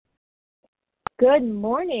Good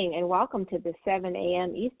morning and welcome to the 7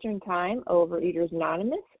 a.m. Eastern Time Overeaters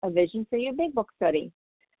Anonymous, a Vision for You Big Book study.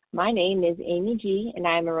 My name is Amy G. and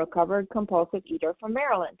I am a recovered compulsive eater from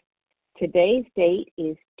Maryland. Today's date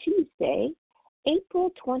is Tuesday,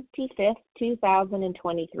 April 25th,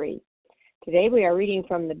 2023. Today we are reading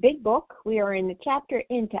from the Big Book. We are in the chapter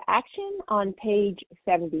Into Action on page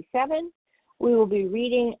 77. We will be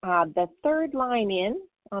reading the third line in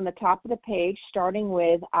on the top of the page, starting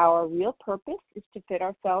with our real purpose is to fit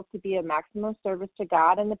ourselves to be a maximum service to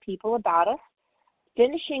God and the people about us,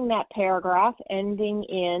 finishing that paragraph, ending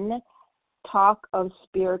in talk of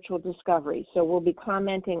spiritual discovery. So we'll be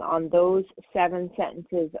commenting on those 7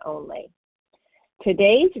 sentences only.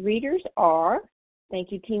 Today's readers are,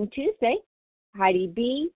 thank you Team Tuesday, Heidi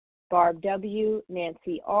B., Barb W.,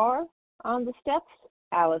 Nancy R. on the steps,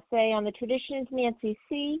 Alice A. on the traditions, Nancy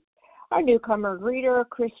C., our newcomer reader,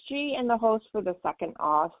 Chris G., and the host for the second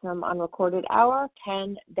awesome unrecorded hour,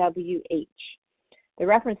 Ken W.H. The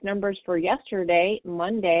reference numbers for yesterday,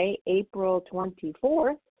 Monday, April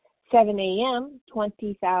 24th, 7 a.m.,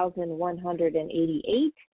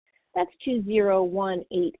 20,188. That's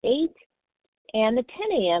 20188. And the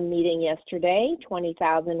 10 a.m. meeting yesterday,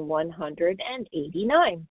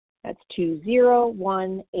 20,189. That's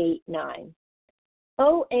 20189.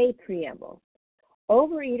 OA Preamble.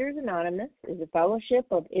 Overeaters Anonymous is a fellowship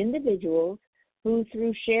of individuals who,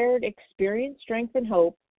 through shared experience, strength, and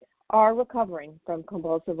hope, are recovering from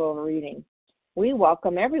compulsive overeating. We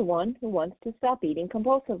welcome everyone who wants to stop eating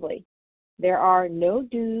compulsively. There are no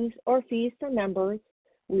dues or fees for members.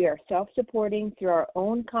 We are self-supporting through our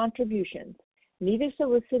own contributions, neither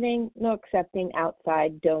soliciting nor accepting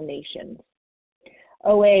outside donations.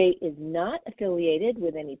 OA is not affiliated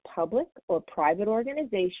with any public or private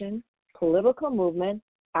organization, political movement,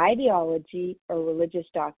 ideology, or religious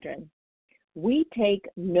doctrine. We take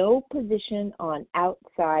no position on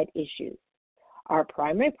outside issues. Our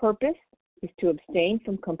primary purpose is to abstain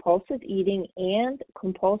from compulsive eating and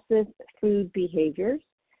compulsive food behaviors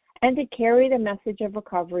and to carry the message of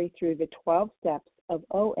recovery through the 12 steps of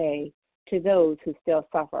OA to those who still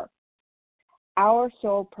suffer. Our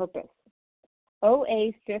sole purpose.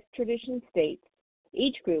 OA's fifth tradition states,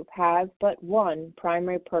 each group has but one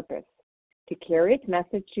primary purpose, to carry its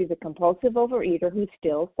message to the compulsive overeater who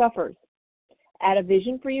still suffers. At a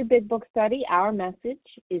Vision for You Big Book study, our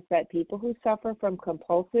message is that people who suffer from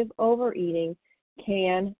compulsive overeating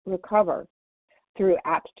can recover through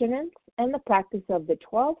abstinence and the practice of the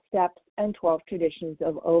 12 steps and 12 traditions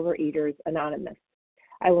of Overeaters Anonymous.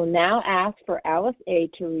 I will now ask for Alice A.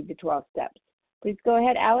 to read the 12 steps. Please go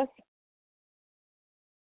ahead, Alice.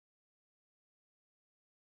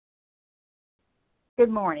 Good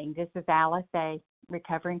morning. This is Alice A.,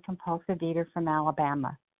 recovering compulsive eater from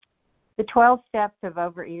Alabama. The 12 steps of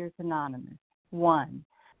Overeaters Anonymous. 1.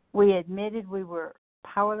 We admitted we were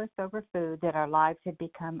powerless over food, that our lives had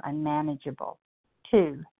become unmanageable.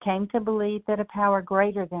 2. Came to believe that a power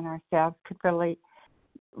greater than ourselves could really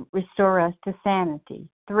restore us to sanity.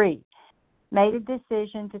 3. Made a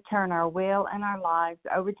decision to turn our will and our lives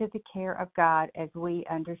over to the care of God as we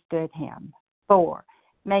understood Him. 4.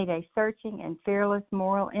 Made a searching and fearless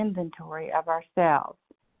moral inventory of ourselves.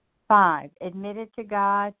 5. Admitted to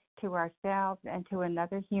God, to ourselves, and to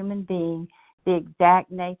another human being the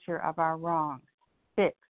exact nature of our wrongs.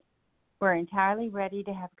 6. We're entirely ready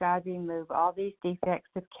to have God remove all these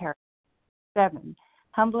defects of character. 7.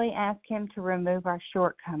 Humbly ask Him to remove our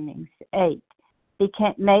shortcomings. 8.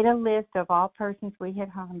 Made a list of all persons we had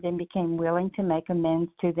harmed and became willing to make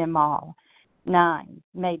amends to them all. 9.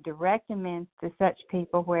 Made direct amends to such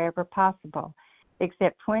people wherever possible,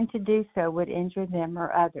 except when to do so would injure them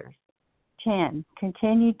or others. 10.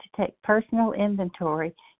 Continued to take personal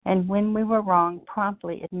inventory, and when we were wrong,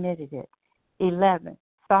 promptly admitted it. 11.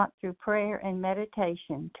 Sought through prayer and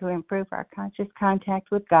meditation to improve our conscious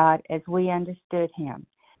contact with God as we understood Him,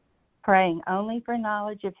 praying only for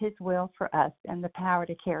knowledge of His will for us and the power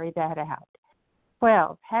to carry that out.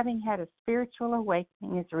 12. Having had a spiritual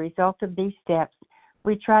awakening as a result of these steps,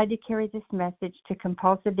 we tried to carry this message to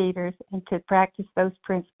compulsive eaters and to practice those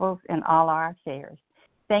principles in all our affairs.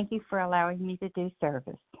 Thank you for allowing me to do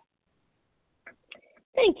service.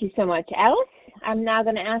 Thank you so much, Alice. I'm now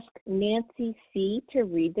going to ask Nancy C. to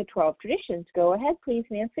read the 12 traditions. Go ahead, please,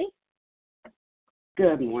 Nancy.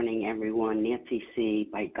 Good morning, everyone. Nancy C.,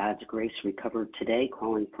 by God's grace, recovered today,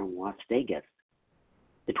 calling from Las Vegas.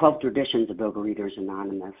 The 12 traditions of Overeaters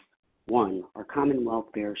Anonymous. 1. Our common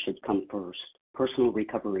welfare should come first. Personal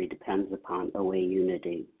recovery depends upon OA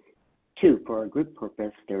unity. 2. For our group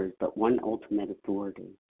purpose, there is but one ultimate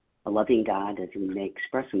authority, a loving God as He may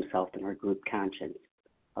express Himself in our group conscience.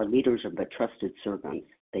 Our leaders are but trusted servants.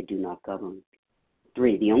 They do not govern.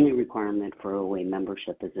 3, the only requirement for OA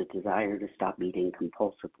membership is a desire to stop eating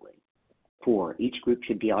compulsively. 4, each group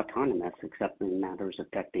should be autonomous except in matters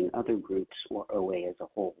affecting other groups or OA as a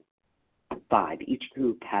whole. 5, each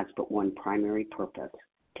group has but one primary purpose,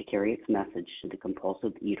 to carry its message to the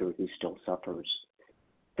compulsive eater who still suffers.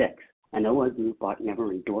 6, an OA group ought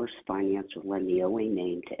never endorse, finance, or lend the OA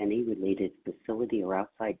name to any related facility or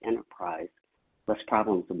outside enterprise, lest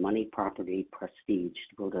problems of money, property, prestige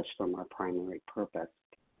divert us from our primary purpose.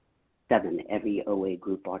 7, every OA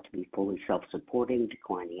group ought to be fully self-supporting,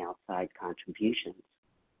 declining outside contributions.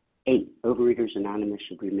 8, Overeaters Anonymous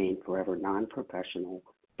should remain forever non-professional,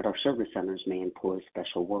 but our service centers may employ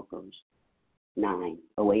special workers. 9,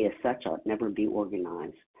 OA as such ought never be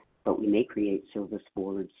organized, but we may create service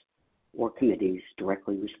boards or committees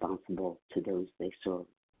directly responsible to those they serve.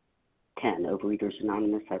 10, Overeaters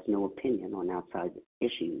Anonymous has no opinion on outside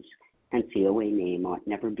issues, hence the OA name ought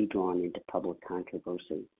never be drawn into public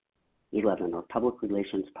controversy. 11, our public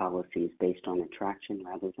relations policy is based on attraction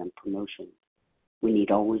rather than promotion. We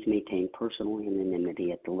need always maintain personal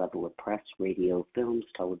anonymity at the level of press, radio, films,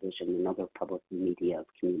 television, and other public media of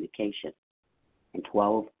communication. And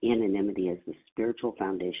 12, anonymity is the spiritual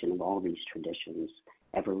foundation of all these traditions,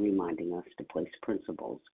 ever reminding us to place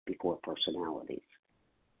principles before personalities.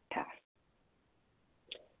 Pass.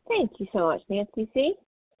 Thank you so much, Nancy C.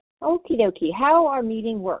 Okie dokie. How our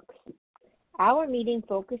meeting works. Our meeting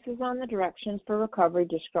focuses on the directions for recovery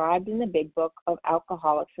described in the Big Book of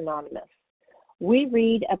Alcoholics Anonymous. We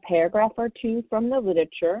read a paragraph or two from the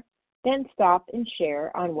literature, then stop and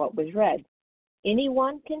share on what was read.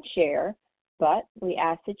 Anyone can share, but we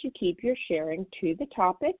ask that you keep your sharing to the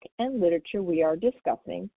topic and literature we are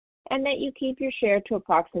discussing, and that you keep your share to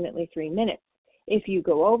approximately 3 minutes. If you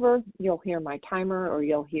go over, you'll hear my timer or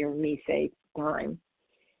you'll hear me say time.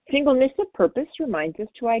 Singleness of purpose reminds us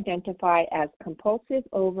to identify as compulsive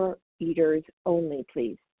overeaters only,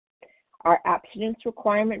 please. Our abstinence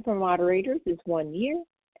requirement for moderators is 1 year,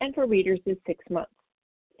 and for readers is 6 months.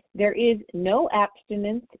 There is no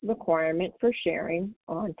abstinence requirement for sharing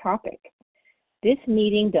on topic. This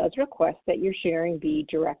meeting does request that your sharing be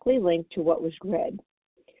directly linked to what was read.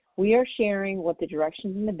 We are sharing what the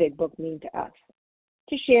directions in the Big Book mean to us.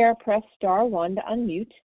 To share, press star 1 to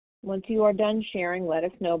unmute. Once you are done sharing, let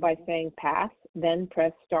us know by saying pass, then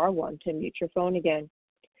press star 1 to mute your phone again.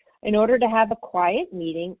 In order to have a quiet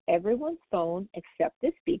meeting, everyone's phone, except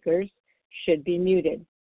the speakers, should be muted.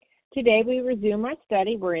 Today we resume our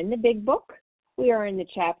study. We're in the Big Book. We are in the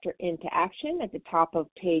chapter Into Action at the top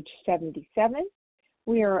of page 77.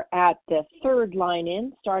 We are at the 3rd line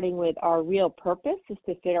in, starting with our real purpose is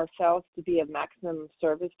to fit ourselves to be of maximum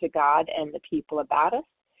service to God and the people about us.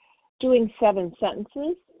 Doing 7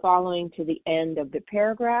 sentences, following to the end of the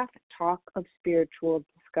paragraph, talk of spiritual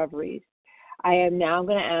discoveries. I am now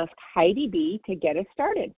going to ask Heidi B. to get us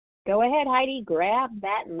started. Go ahead, Heidi. Grab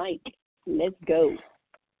that mic. Let's go.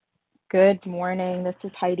 Good morning. This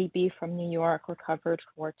is Heidi B. from New York, recovered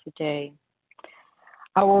for today.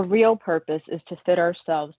 Our real purpose is to fit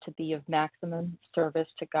ourselves to be of maximum service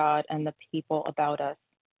to God and the people about us.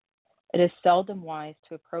 It is seldom wise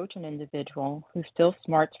to approach an individual who still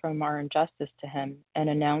smarts from our injustice to him and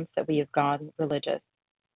announce that we have gone religious.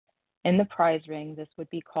 In the prize ring, this would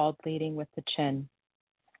be called leading with the chin.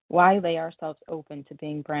 Why lay ourselves open to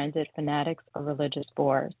being branded fanatics or religious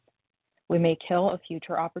bores? We may kill a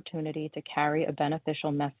future opportunity to carry a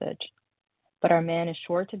beneficial message, but our man is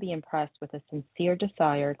sure to be impressed with a sincere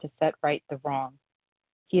desire to set right the wrong.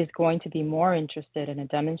 He is going to be more interested in a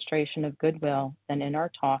demonstration of goodwill than in our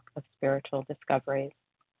talk of spiritual discoveries.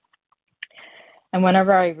 And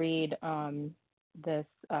whenever I read this,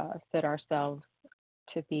 fit ourselves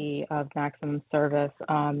to be of maximum service,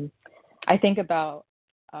 I think about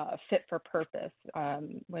fit for purpose,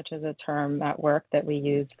 which is a term at work that we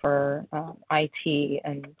use for IT,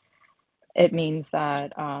 and it means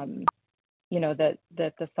that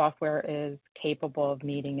that the software is capable of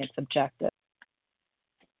meeting its objective.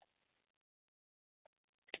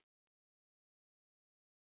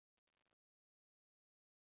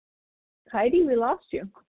 Heidi, we lost you.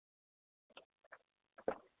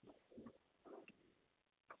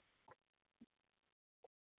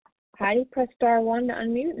 Heidi, press star 1 to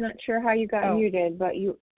unmute. Not sure how you got muted, but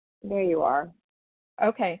there you are.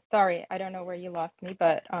 Okay, sorry, I don't know where you lost me,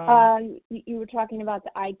 but you were talking about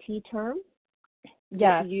the IT term.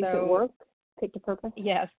 Yes. You use at work. Fit to purpose.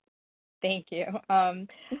 Yes, thank you. I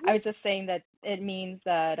was just saying that it means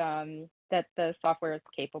that that the software is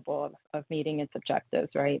capable of meeting its objectives,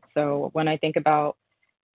 right? So when I think about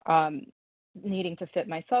needing to fit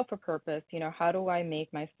myself for purpose, how do I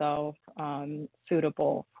make myself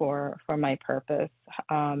suitable for my purpose?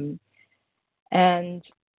 And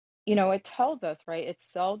it tells us, right? It's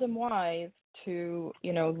seldom wise to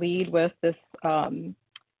lead with this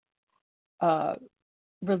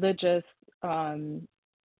religious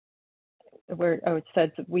where it says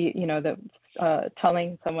we that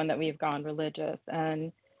telling someone that we've gone religious,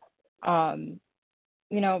 and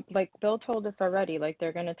like Bill told us already, like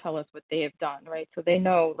they're going to tell us what they have done, right? So they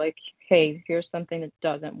know, like, hey, here's something that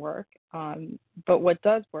doesn't work. But what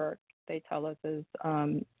does work, they tell us, is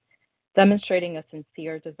demonstrating a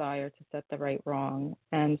sincere desire to set the right wrong.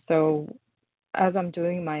 And so as I'm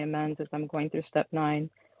doing my amends, as I'm going through step 9,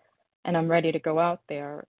 and I'm ready to go out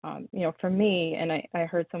there, for me, and I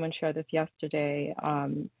heard someone share this yesterday,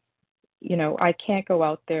 I can't go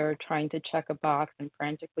out there trying to check a box and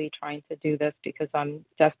frantically trying to do this because I'm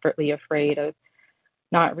desperately afraid of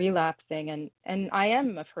not relapsing. And I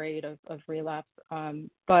am afraid of relapse.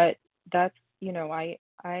 But that's,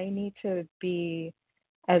 I need to be,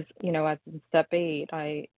 as in step 8,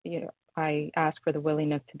 I ask for the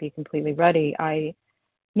willingness to be completely ready. I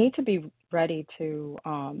need to be ready to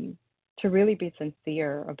really be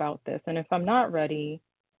sincere about this. And if I'm not ready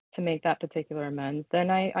to make that particular amends,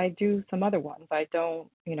 then I do some other ones. I don't,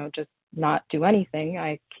 just not do anything.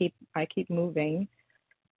 I keep moving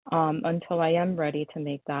until I am ready to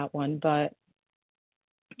make that one. But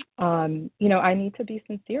I need to be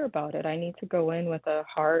sincere about it. I need to go in with a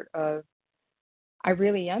heart of, I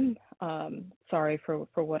really am sorry for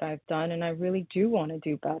what I've done, and I really do want to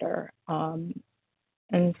do better.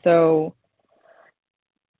 And so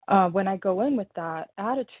when I go in with that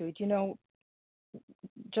attitude,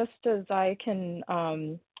 just as I can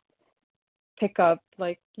pick up,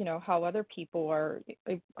 like, how other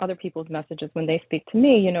people's messages when they speak to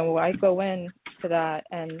me, I go in to that,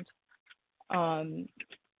 and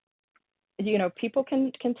people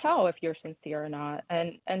can tell if you're sincere or not,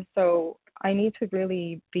 and so I need to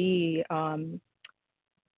really be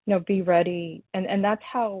be ready, and that's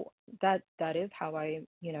how that is how I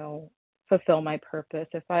fulfill my purpose.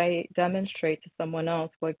 If I demonstrate to someone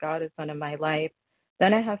else what God has done in my life,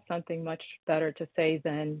 then I have something much better to say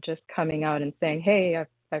than just coming out and saying, hey,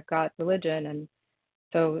 I've got religion, and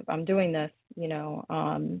so I'm doing this,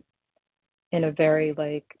 in a very,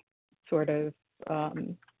 like, sort of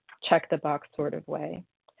check the box sort of way.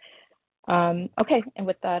 Okay, and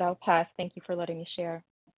with that, I'll pass. Thank you for letting me share.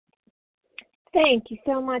 Thank you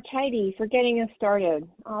so much, Heidi, for getting us started.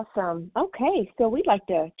 Awesome. Okay, so we'd like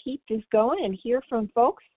to keep this going and hear from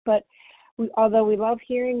folks, but although we love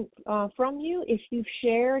hearing from you, if you've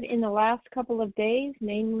shared in the last couple of days,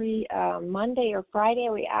 namely Monday or Friday,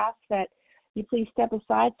 we ask that you please step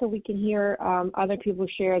aside so we can hear other people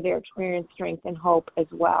share their experience, strength, and hope as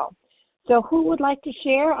well. So who would like to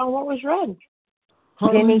share on what was read?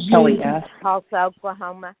 Jenny Kelly G. S. Tulsa,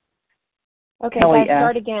 Oklahoma. Okay, Kelly let's S.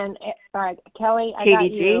 start again. All right, Kelly, I Katie got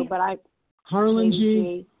G. you, but Harlan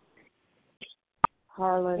Katie G.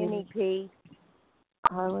 Harlan. Jenny P.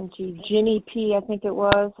 Harlan G. Ginny P, I think it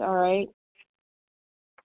was. All right.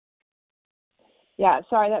 Yeah,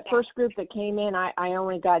 sorry, that first group that came in, I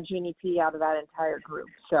only got Ginny P out of that entire group.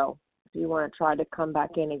 So if you want to try to come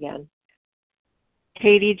back in again.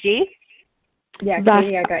 Katie G. Yeah, Vasa.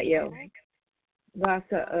 Katie, I got you.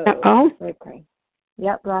 Vasa Oh. Okay.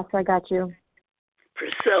 Yep, Vasa, I got you.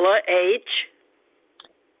 Priscilla H.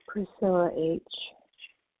 Priscilla H.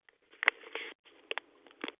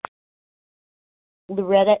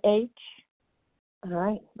 Loretta H. All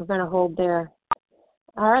right, we're going to hold there.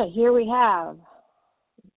 All right, here we have.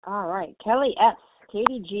 All right, Kelly S.,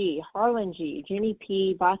 Katie G., Harlan G., Ginny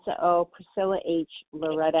P., Vasa O., Priscilla H.,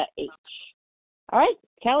 Loretta H. All right,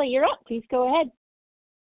 Kelly, you're up. Please go ahead.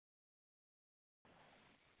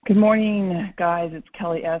 Good morning, guys. It's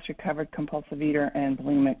Kelly S., recovered compulsive eater and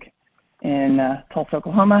bulimic in Tulsa,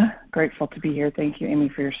 Oklahoma. Grateful to be here. Thank you, Amy,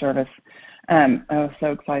 for your service. I was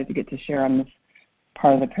so excited to get to share on this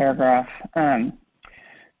part of the paragraph.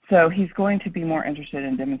 So he's going to be more interested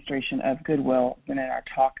in demonstration of goodwill than in our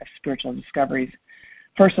talk of spiritual discoveries.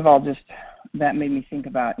 First of all, just that made me think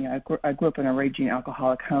about, I grew up in a raging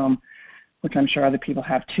alcoholic home, which I'm sure other people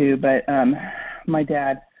have too, but my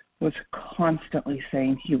dad was constantly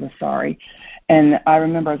saying he was sorry. And I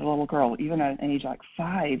remember as a little girl, even at an age like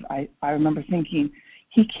 5, I remember thinking,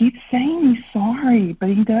 he keeps saying he's sorry, but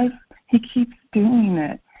he keeps doing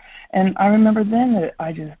it. And I remember then that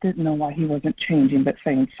I just didn't know why he wasn't changing but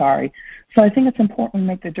saying sorry. So I think it's important to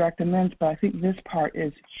make the direct amends, but I think this part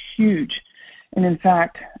is huge. And in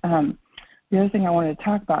fact, the other thing I wanted to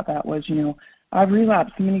talk about that was, I've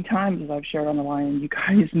relapsed many times, as I've shared on the line, and you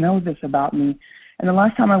guys know this about me. And the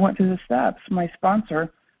last time I went through the steps, my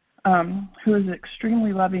sponsor, who is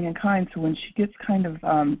extremely loving and kind, so when she gets kind of,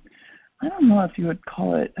 I don't know if you would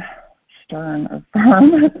call it stern or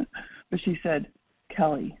firm, but she said,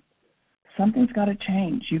 Kelly, something's got to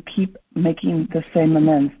change. You keep making the same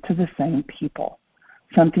amends to the same people.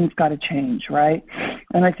 Something's got to change, right?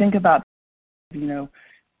 And I think about,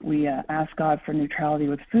 we ask God for neutrality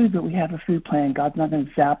with food, but we have a food plan. God's not going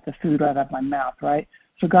to zap the food right out of my mouth, right?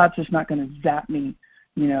 So God's just not going to zap me.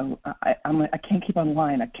 I can't keep on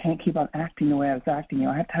lying. I can't keep on acting the way I was acting.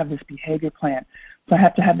 I have to have this behavior plan. So I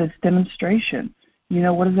have to have this demonstration.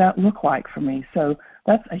 What does that look like for me? So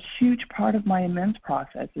that's a huge part of my amends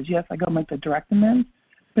process is, yes, I go make the direct amends,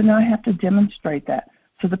 but now I have to demonstrate that.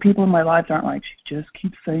 So the people in my lives aren't like, she just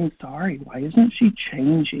keeps saying sorry. Why isn't she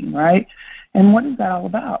changing, right? And what is that all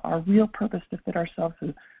about? Our real purpose to fit ourselves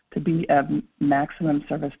to be of maximum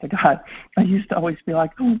service to God. I used to always be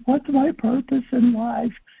like, oh, what's my purpose in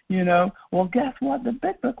life? Well, guess what? The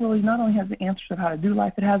Big Book really not only has the answers of how to do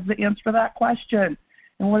life, it has the answer to that question.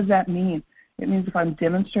 And what does that mean? It means if I'm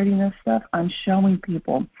demonstrating this stuff, I'm showing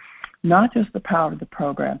people not just the power of the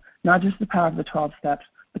program, not just the power of the 12 steps,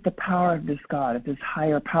 but the power of this God, of this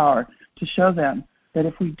higher power, to show them that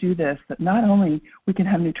if we do this, that not only we can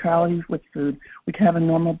have neutrality with food, we can have a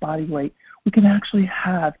normal body weight, we can actually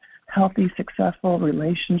have healthy, successful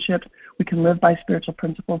relationships, we can live by spiritual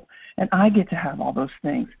principles, and I get to have all those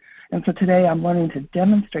things. And so today I'm learning to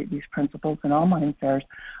demonstrate these principles in all my affairs.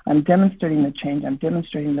 I'm demonstrating the change. I'm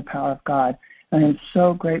demonstrating the power of God. And I'm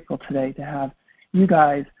so grateful today to have you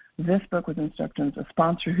guys, this book with instructions, a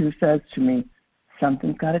sponsor who says to me,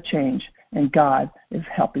 something's got to change, and God is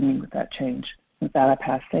helping me with that change. With that, I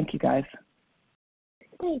pass. Thank you, guys.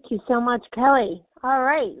 Thank you so much, Kelly. All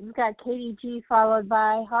right, we've got Katie G followed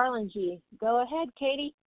by Harlan G. Go ahead,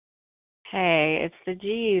 Katie. Hey, it's the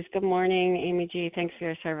G's. Good morning, Amy G. Thanks for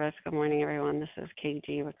your service. Good morning, everyone. This is Katie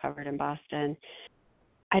G, recovered in Boston.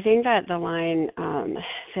 I think that the line,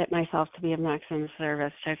 fit myself to be of maximum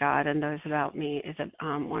service to God and those about me, is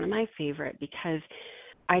one of my favorite because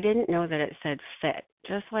I didn't know that it said fit.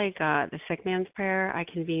 Just like the sick man's prayer, I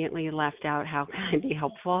conveniently left out how can I be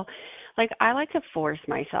helpful. Like, I like to force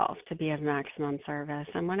myself to be of maximum service.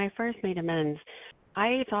 And when I first made amends,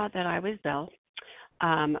 I thought that I was Bill,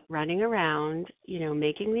 running around,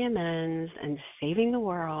 making the amends and saving the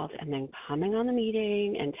world, and then coming on the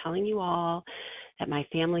meeting and telling you all that my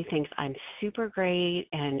family thinks I'm super great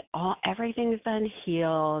and everything's been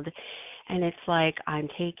healed. And it's like I'm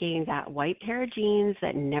taking that white pair of jeans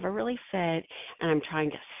that never really fit and I'm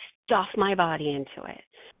trying to stuff my body into it,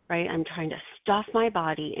 right? I'm trying to stuff my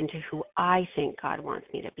body into who I think God wants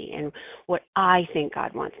me to be and what I think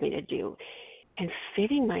God wants me to do. And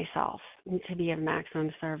fitting myself to be of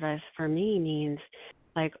maximum service for me means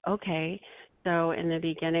like, okay, so in the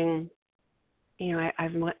beginning,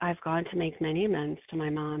 I've gone to make many amends to my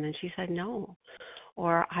mom and she said no.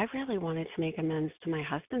 Or I really wanted to make amends to my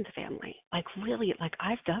husband's family. Like really, like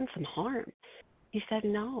I've done some harm. He said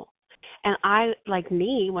no. And I, like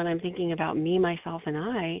me, when I'm thinking about me, myself, and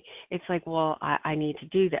I, it's like, well, I need to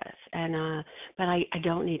do this. And but I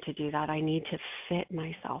don't need to do that. I need to fit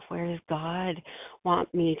myself. Where does God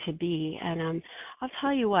want me to be? And I'll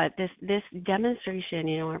tell you what, this demonstration,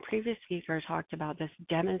 our previous speaker talked about this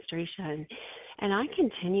demonstration, and I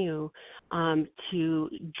continue to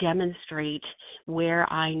demonstrate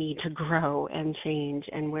where I need to grow and change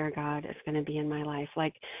and where God is going to be in my life.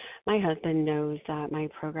 Like my husband knows that my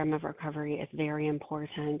program of recovery is very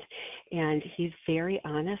important, and he's very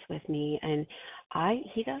honest with me, and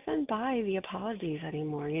he doesn't buy the apologies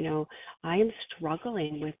anymore. I am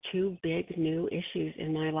struggling with two big new issues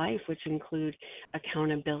in my life, which include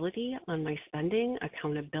accountability on my spending,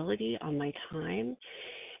 accountability on my time.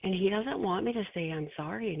 And he doesn't want me to say I'm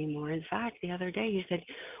sorry anymore. In fact, the other day he said,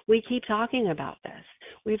 we keep talking about this.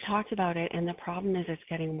 We've talked about it, and the problem is it's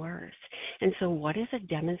getting worse. And so what is a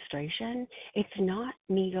demonstration? It's not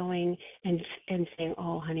me going and saying,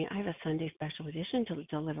 oh, honey, I have a Sunday special edition to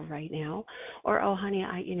deliver right now. Or, oh, honey,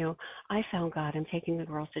 I found God. I'm taking the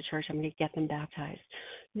girls to church. I'm going to get them baptized.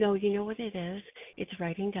 No, you know what it is? It's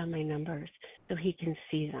writing down my numbers so he can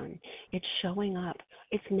see them. It's showing up.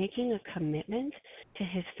 It's making a commitment to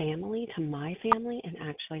his family, to my family, and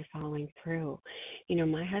actually following through.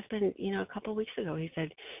 My husband, a couple of weeks ago, he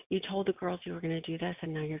said, you told the girls you were going to do this,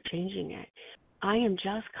 and now you're changing it. I am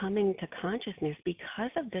just coming to consciousness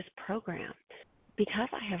because of this program because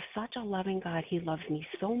I have such a loving God, He loves me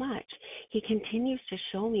so much. He continues to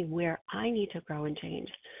show me where I need to grow and change.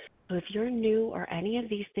 So if you're new or any of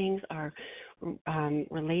these things are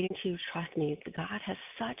relating to you, trust me, God has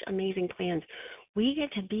such amazing plans. We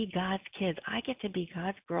get to be God's kids. I get to be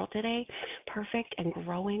God's girl today, perfect and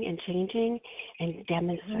growing and changing and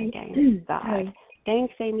demonstrating God.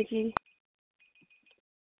 Thanks, Amy G.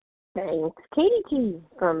 Thanks, Katie G.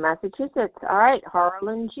 from Massachusetts. All right,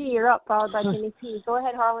 Harlan G., you're up, followed by Jenny P. Go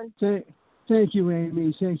ahead, Harlan. Thank you,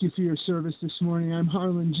 Amy. Thank you for your service this morning. I'm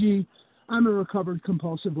Harlan G. I'm a recovered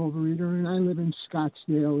compulsive overeater, and I live in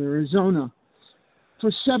Scottsdale, Arizona.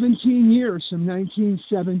 For 17 years, from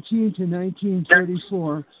 1917 to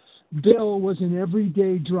 1934, Bill was an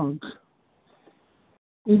everyday drunk.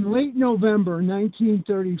 In late November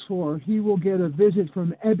 1934, he will get a visit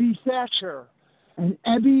from Ebby Thatcher, and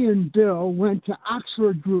Ebby and Bill went to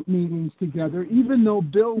Oxford group meetings together, even though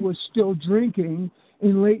Bill was still drinking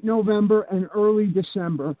in late November and early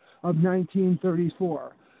December of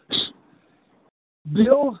 1934.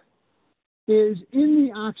 Bill is in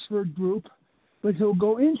the Oxford group, but he'll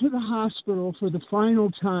go into the hospital for the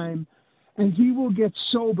final time, and he will get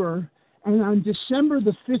sober. And on December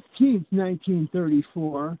the 15th,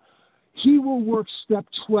 1934, he will work step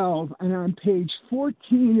 12. And on page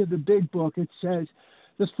 14 of the big book, it says,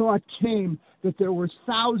 the thought came that there were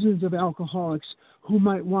thousands of alcoholics who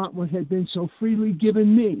might want what had been so freely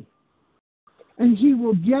given me. And he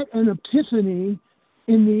will get an epiphany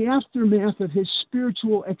in the aftermath of his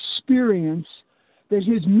spiritual experience that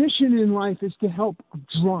his mission in life is to help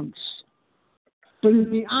drunks. But in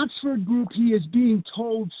the Oxford group, he is being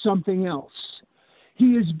told something else.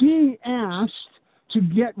 He is being asked to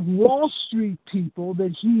get Wall Street people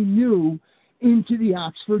that he knew into the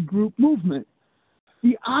Oxford group movement.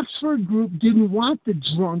 The Oxford group didn't want the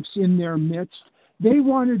drunks in their midst. They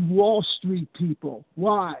wanted Wall Street people.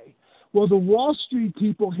 Why? Well, the Wall Street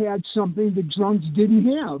people had something the drunks didn't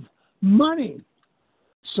have: money.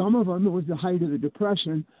 Some of them, it was the height of the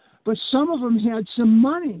Depression, but some of them had some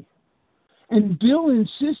money. And Bill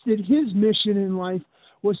insisted his mission in life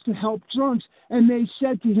was to help drunks. And they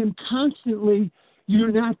said to him constantly,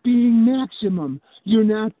 you're not being maximum. You're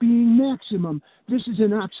not being maximum. This is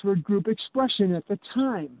an Oxford group expression at the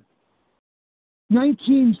time.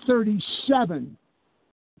 1937,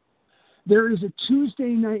 there is a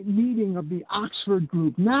Tuesday night meeting of the Oxford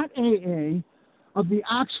group, not AA, of the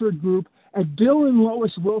Oxford group at Bill and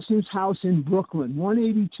Lois Wilson's house in Brooklyn,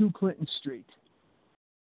 182 Clinton Street.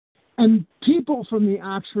 And people from the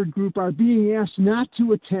Oxford group are being asked not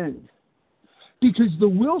to attend because the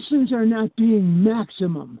Wilsons are not being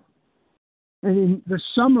maximum. And in the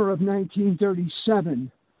summer of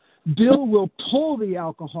 1937, Bill will pull the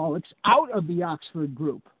alcoholics out of the Oxford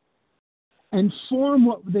group and form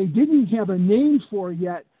what they didn't have a name for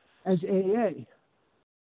yet as AA.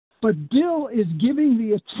 But Bill is giving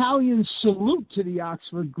the Italian salute to the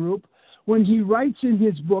Oxford group when he writes in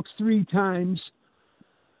his book 3 times,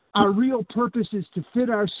 our real purpose is to fit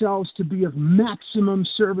ourselves to be of maximum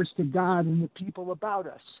service to God and the people about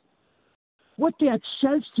us. What that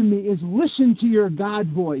says to me is listen to your God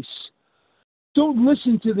voice. Don't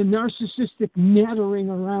listen to the narcissistic nattering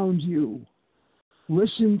around you.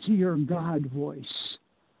 Listen to your God voice.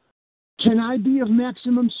 Can I be of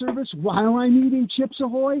maximum service while I'm eating Chips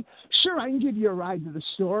Ahoy? Sure, I can give you a ride to the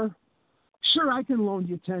store. Sure, I can loan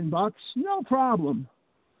you $10. No problem.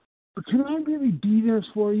 But can I really be there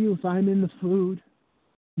for you if I'm in the food?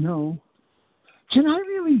 No. Can I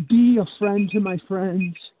really be a friend to my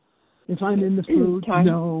friends if I'm in the food?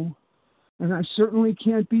 No. And I certainly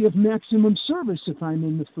can't be of maximum service if I'm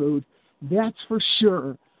in the food. That's for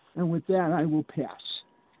sure. And with that, I will pass.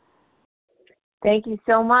 Thank you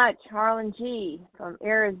so much, Harlan G. from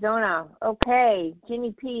Arizona. Okay,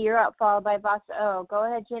 Ginny P., you're up, followed by Vasa O. Go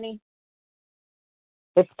ahead, Ginny.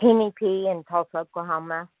 It's Penny P. in Tulsa,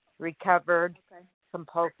 Oklahoma, recovered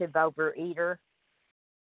compulsive overeater.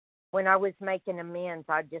 When I was making amends,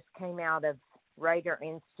 I just came out of Rader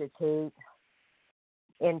Institute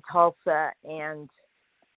in Tulsa, and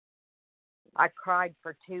I cried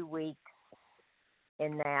for 2 weeks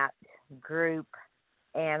in that group,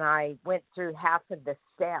 and I went through half of the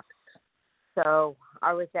steps. So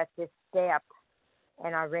I was at this step,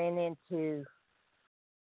 and I ran into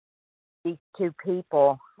these 2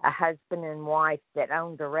 people, a husband and wife that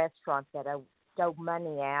owned a restaurant that I stole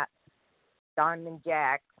money at, Diamond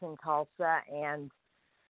Jack's in Tulsa, and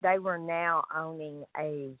they were now owning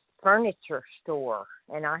a furniture store,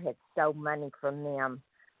 and I had stole money from them.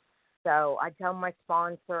 So I told my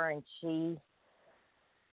sponsor, and she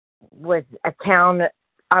was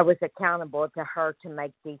I was accountable to her to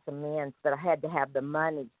make these amends, but I had to have the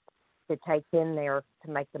money to take in there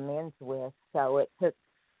to make amends with. So it took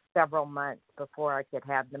several months before I could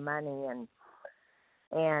have the money,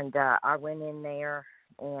 and I went in there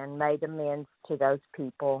and made amends to those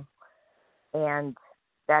people, and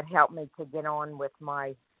that helped me to get on with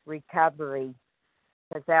my recovery,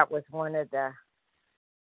 because that was one of the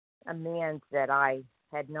amends that I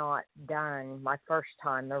had not done my first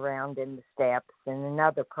time around in the steps in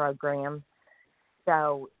another program.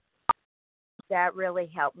 So that really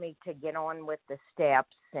helped me to get on with the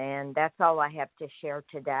steps, and that's all I have to share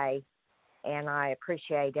today. And I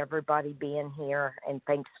appreciate everybody being here, and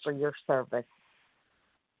thanks for your service.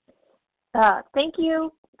 Thank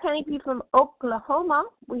you, Penny P. from Oklahoma.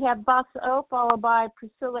 We have Boss O followed by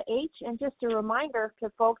Priscilla H. And just a reminder to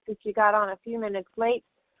folks, if you got on a few minutes late,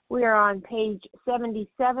 we are on page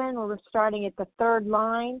 77. We're starting at the third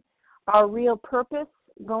line. Our real purpose,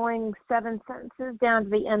 going 7 sentences down to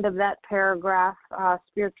the end of that paragraph,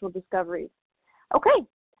 spiritual discoveries. Okay,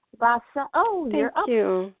 Boss O, you're up. Thank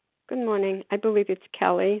you. Good morning. I believe it's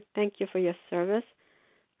Kelly. Thank you for your service.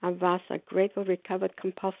 I'm Vasa, grateful, recovered,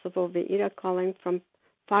 compulsive overeater, calling from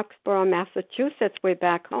Foxborough, Massachusetts, way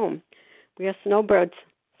back home. We are snowbirds,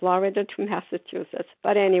 Florida to Massachusetts.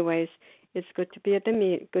 But anyways, it's good to be at the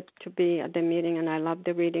meeting, and I love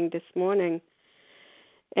the reading this morning.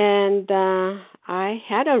 And I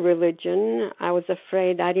had a religion. I was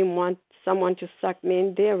afraid I didn't want someone to suck me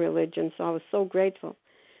in their religion, so I was so grateful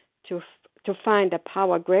to find a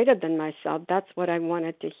power greater than myself. That's what I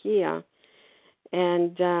wanted to hear.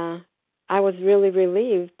 And I was really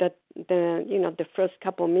relieved that the first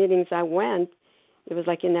couple meetings I went, it was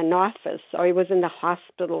like in an office, or it was in the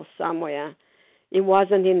hospital somewhere. It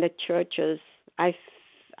wasn't in the churches. I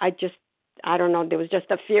don't know, there was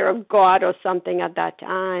just a fear of God or something at that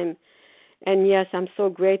time. And yes, I'm so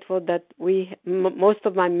grateful that most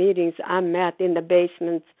of my meetings are met in the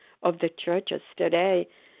basements of the churches today.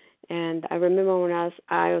 And I remember when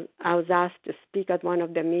I was asked to speak at one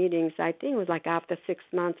of the meetings, I think it was like after 6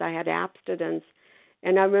 months I had abstinence.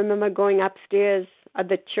 And I remember going upstairs at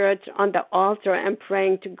the church on the altar and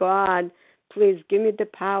praying to God, please give me the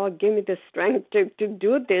power, give me the strength to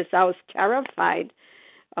do this. I was terrified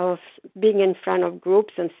of being in front of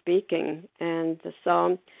groups and speaking. And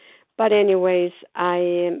so, but anyways,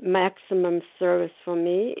 maximum service for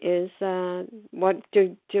me is to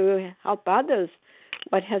help others.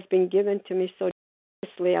 What has been given to me so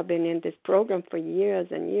generously. I've been in this program for years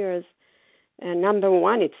and years. And number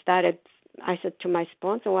one, it started, I said to my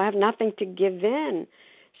sponsor, well, I have nothing to give in.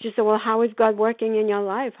 She said, well, how is God working in your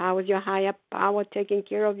life? How is your higher power taking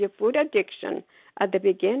care of your food addiction at the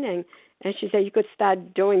beginning? And she said, you could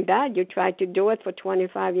start doing that. You tried to do it for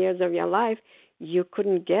 25 years of your life. You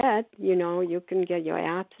couldn't get your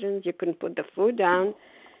abstinence. You couldn't put the food down.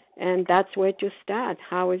 And that's where to start.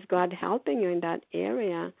 How is God helping you in that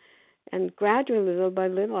area? And gradually, little by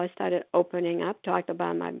little, I started opening up, talked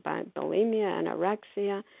about my bulimia,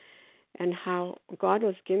 anorexia, and how God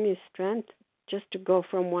was giving me strength just to go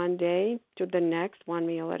from one day to the next, one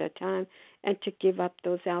meal at a time, and to give up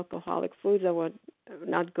those alcoholic foods that were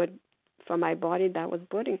not good for my body, that was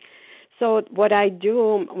putting. So what I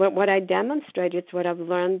do, what I demonstrate, it's what I've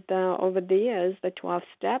learned over the years, the 12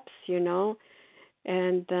 steps,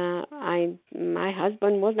 And my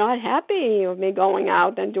husband was not happy with me going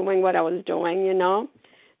out and doing what I was doing,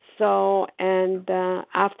 So, and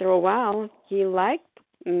after a while, he liked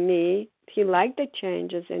me. He liked the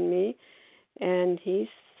changes in me, and he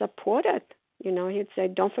supported. He'd say,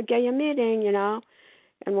 "Don't forget your meeting,"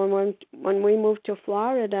 And when we moved to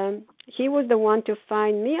Florida, he was the one to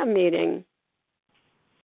find me a meeting.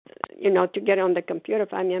 To get on the computer,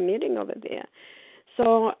 find me a meeting over there.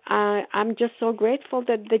 So I'm just so grateful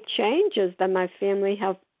that the changes that my family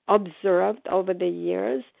have observed over the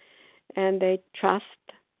years, and they trust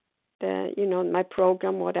my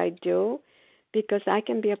program, what I do, because I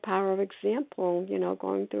can be a power of example,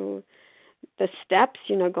 going through the steps,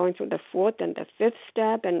 going through the 4th and the 5th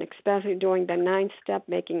step, and especially during the 9th step,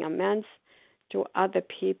 making amends to other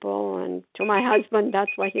people and to my husband.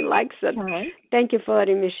 That's why he likes it. Right. Thank you for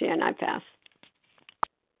letting me share, and I pass.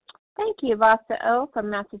 Thank you, Vasa O. from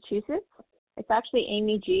Massachusetts. It's actually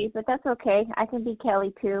Amy G., but that's okay. I can be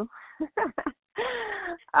Kelly, too.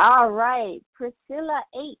 All right. Priscilla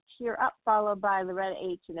H., you're up, followed by Loretta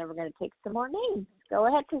H., and then we're going to take some more names. Go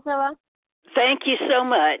ahead, Priscilla. Thank you so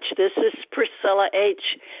much. This is Priscilla H.,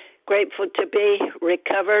 grateful to be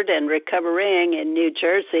recovered and recovering in New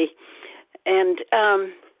Jersey. And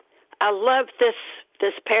I love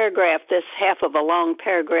this paragraph, this half of a long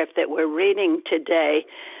paragraph that we're reading today.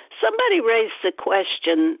 somebody raised the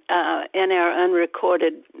question in our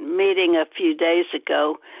unrecorded meeting a few days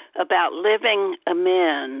ago about living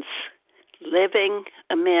amends. Living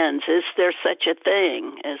amends. Is there such a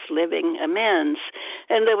thing as living amends?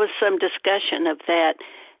 And there was some discussion of that.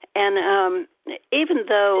 And even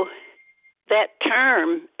though that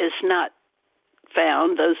term is not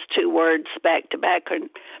found, those two words back to back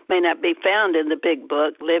may not be found in the big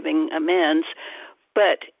book, Living Amends,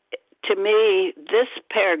 but to me, this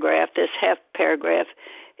paragraph, this half paragraph,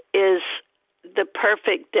 is the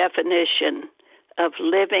perfect definition of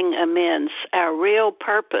living amends. Our real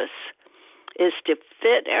purpose is to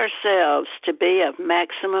fit ourselves to be of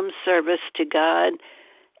maximum service to God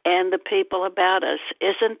and the people about us.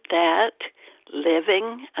 Isn't that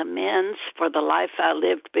living amends for the life I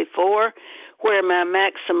lived before, where my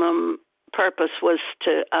maximum purpose was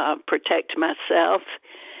to protect myself?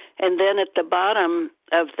 And then at the bottom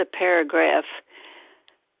of the paragraph,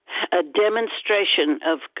 a demonstration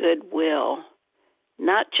of goodwill.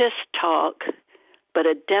 Not just talk, but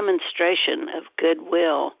a demonstration of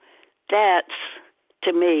goodwill. That's,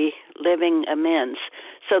 to me, living amends.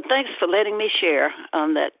 So thanks for letting me share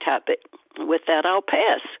on that topic. With that, I'll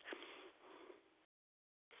pass.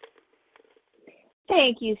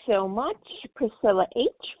 Thank you so much, Priscilla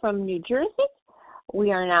H. from New Jersey.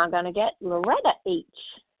 We are now going to get Loretta H.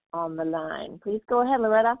 on the line. Please go ahead,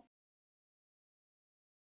 Loretta.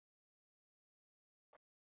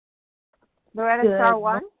 Loretta, star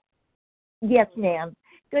one. Yes, ma'am.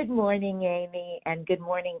 Good morning, Amy, and good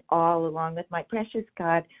morning all, along with my precious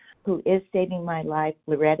God, who is saving my life,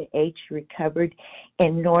 Loretta H., recovered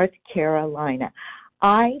in North Carolina.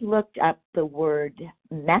 I looked up the word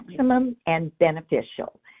maximum and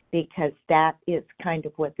beneficial because that is kind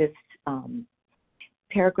of what this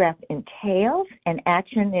paragraph entails, and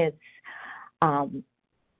action is, I'm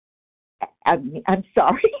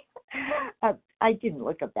sorry, I didn't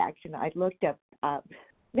look up action. I looked up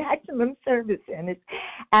maximum service, and it's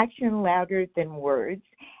action louder than words,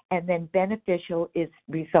 and then beneficial is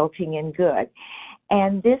resulting in good.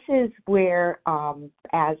 And this is where,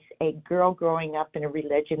 as a girl growing up in a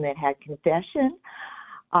religion that had confession,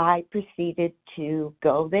 I proceeded to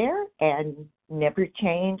go there and never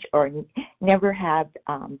change or never have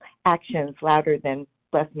actions louder than,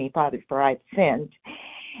 bless me, Father, for I've sinned.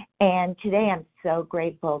 And today I'm so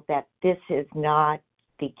grateful that this is not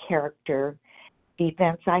the character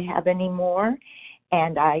defense I have anymore.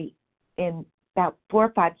 And in about 4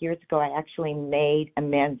 or 5 years ago, I actually made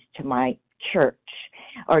amends to my church,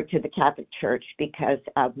 or to the Catholic Church, because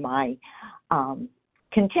of my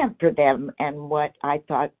contempt for them and what I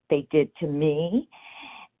thought they did to me.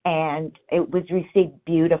 And it was received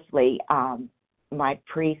beautifully. My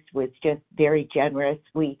priest was just very generous.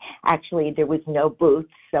 There was no booths,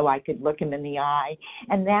 so I could look him in the eye.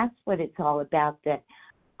 And that's what it's all about, that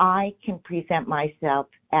I can present myself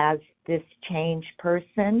as this changed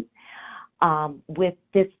person with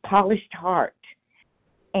this polished heart.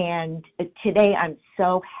 And today I'm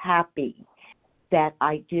so happy that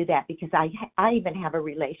I do that, because I even have a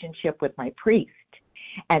relationship with my priest.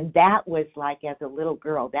 And that was like, as a little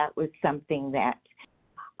girl, that was something that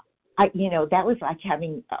that was like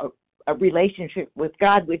having a relationship with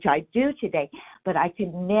God, which I do today, but I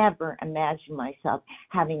could never imagine myself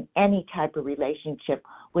having any type of relationship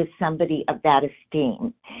with somebody of that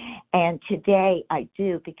esteem. And today I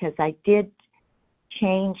do, because I did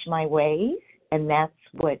change my ways, and that's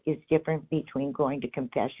what is different between going to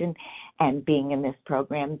confession and being in this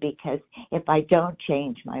program, because if I don't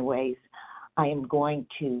change my ways, I am going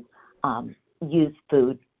to use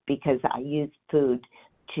food, because I use food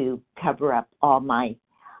to cover up all my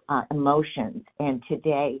emotions. And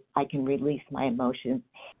today I can release my emotions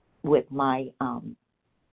with my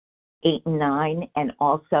 8 and 9. And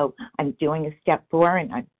also I'm doing a step 4,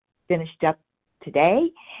 and I finished up today.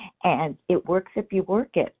 And it works if you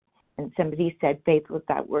work it. And somebody said faith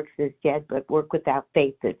without works is dead, but work without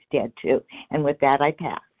faith is dead too. And with that, I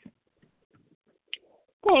pass.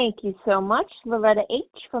 Thank you so much, Loretta H.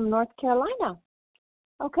 from North Carolina.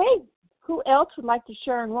 Okay, who else would like to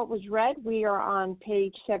share in what was read? We are on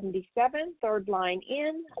page 77, third line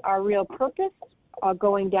in, our real purpose,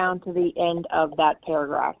 going down to the end of that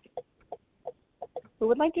paragraph. Who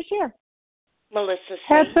would like to share? Melissa C.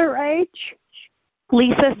 Heather H.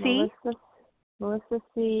 Lisa C. Melissa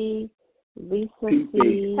C. Lisa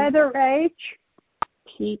C. Heather H.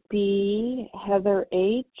 PP. Heather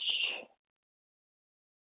H.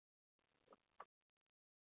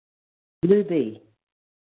 Lou B.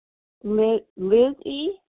 Liz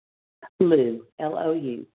E. Lou,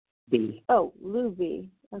 Lou B. Oh, Lou B.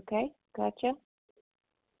 Okay, gotcha.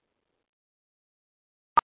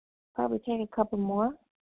 probably take a couple more.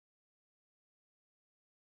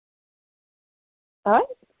 All right.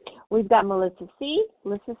 We've got Melissa C.,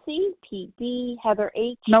 Pete B., Heather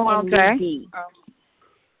H., Noel and J. Lee B.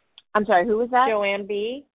 I'm sorry, who was that? Joanne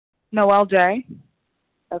B. Noel J.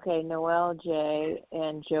 Okay, Noel J.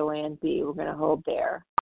 and Joanne B. We're going to hold there.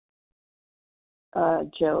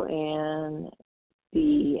 Joanne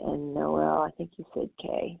B. and Noel. I think you said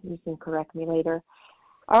K. You can correct me later.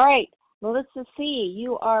 All right, Melissa C.,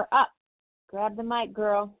 you are up. Grab the mic,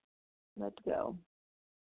 girl. Let's go.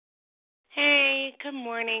 Hey, good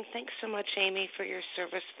morning. Thanks so much, Amy, for your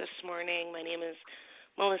service this morning. My name is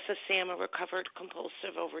Melissa C. I'm a recovered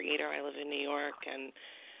compulsive overeater. I live in New York, and,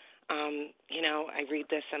 I read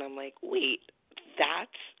this and I'm like, wait,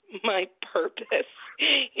 that's my purpose.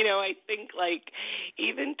 I think,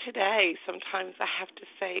 even today, sometimes I have to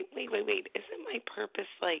say, wait, isn't my purpose,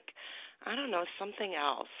 I don't know, something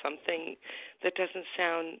else, something that doesn't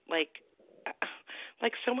sound like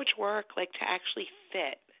so much work, to actually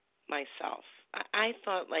fit myself. I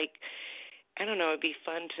thought, I don't know, it'd be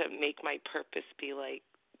fun to make my purpose be be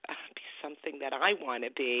something that I want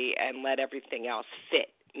to be and let everything else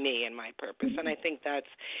fit me and my purpose. And I think that's,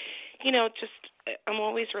 I'm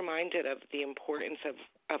always reminded of the importance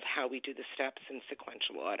of how we do the steps in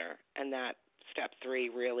sequential order, and that step 3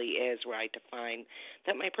 really is where I define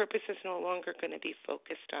that my purpose is no longer going to be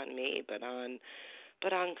focused on me, but on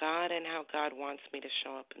God and how God wants me to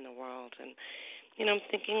show up in the world. And I'm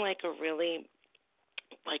thinking a really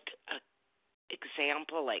a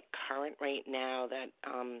example current right now that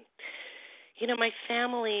my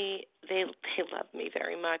family, they love me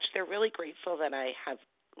very much. They're really grateful that I have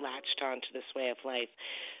latched on to this way of life,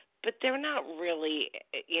 but they're not really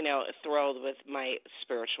thrilled with my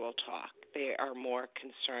spiritual talk. They are more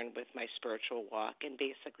concerned with my spiritual walk and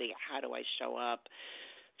basically how do I show up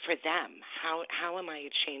for them? How am I a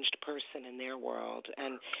changed person in their world?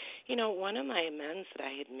 And, one of my amends that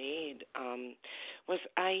I had made was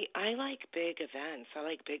I like big events. I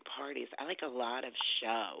like big parties. I like a lot of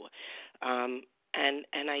show.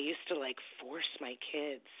 And I used to, force my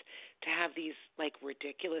kids to have these,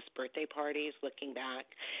 ridiculous birthday parties looking back,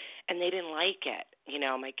 and they didn't like it.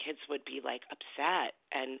 My kids would be, upset.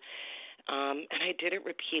 And I did it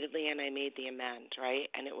repeatedly, and I made the amend, right?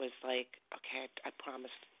 And it was okay, I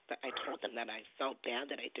promised. I told them that I felt bad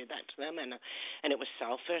that I did that to them, and it was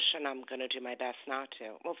selfish, and I'm going to do my best not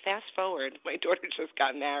to. Well, fast forward, my daughter just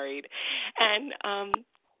got married, and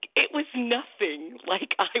it was nothing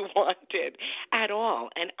like I wanted at all.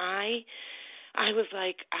 And I was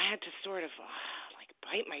I had to sort of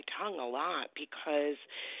bite my tongue a lot because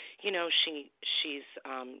she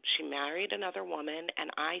married another woman,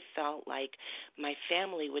 and I felt like my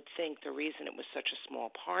family would think the reason it was such a small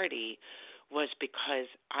party was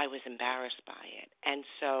because I was embarrassed by it. And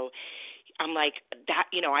so I'm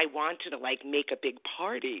that, I wanted to make a big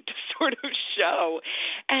party to sort of show.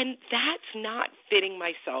 And that's not fitting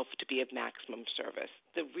myself to be of maximum service.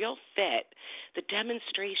 The real fit, the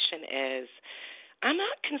demonstration is I'm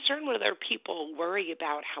not concerned whether people worry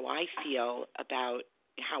about how I feel about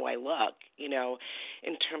how I look, in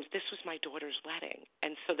terms, this was my daughter's wedding.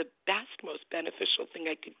 And so the best, most beneficial thing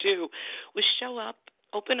I could do was show up,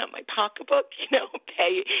 open up my pocketbook,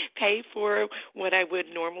 pay for what I would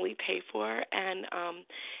normally pay for, and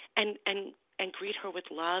greet her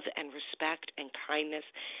with love and respect and kindness.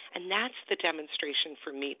 And that's the demonstration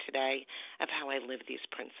for me today of how I live these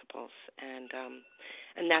principles. And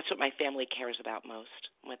that's what my family cares about most.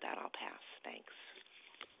 With that, I'll pass. Thanks.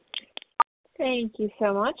 Thank you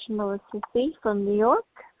so much, Melissa C. from New York.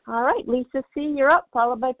 All right, Lisa C., you're up,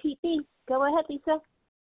 followed by Pete B. Go ahead, Lisa.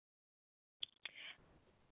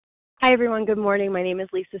 Hi, everyone. Good morning. My name is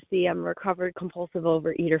Lisa C. I'm a recovered compulsive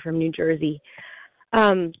overeater from New Jersey.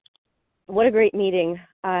 What a great meeting,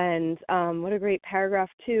 and what a great paragraph,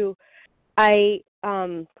 too. I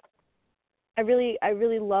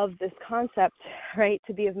really love this concept, right,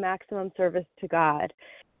 to be of maximum service to God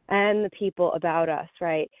and the people about us,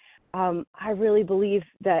 right? I really believe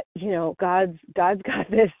that, God's got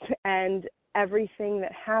this, and everything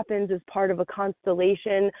that happens is part of a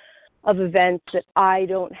constellation of events that I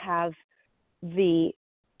don't have the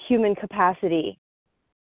human capacity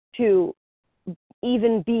to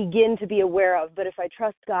even begin to be aware of. But if I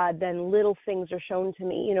trust God, then little things are shown to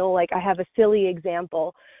me. I have a silly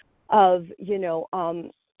example of,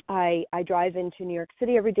 I drive into New York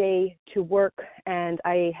City every day to work, and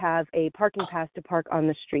I have a parking pass to park on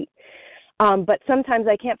the street. But sometimes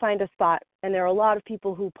I can't find a spot, and there are a lot of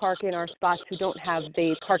people who park in our spots who don't have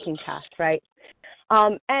the parking pass, right?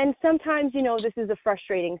 And sometimes, this is a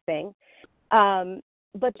frustrating thing.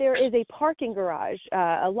 But there is a parking garage,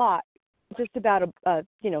 a lot just about a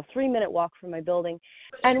 3-minute walk from my building.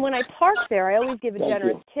 And when I park there, I always give a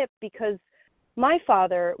generous tip because my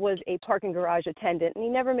father was a parking garage attendant, and he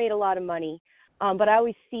never made a lot of money. But I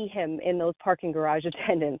always see him in those parking garage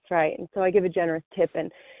attendants, right? And so I give a generous tip.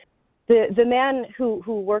 And the man who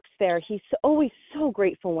works there, he's always so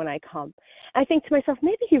grateful when I come. I think to myself,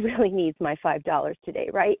 maybe he really needs my $5 today,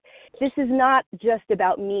 right? This is not just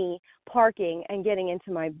about me parking and getting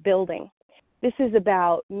into my building. This is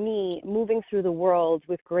about me moving through the world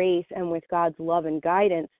with grace and with God's love and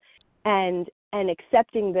guidance, and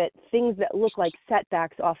accepting that things that look like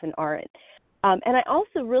setbacks often aren't. And I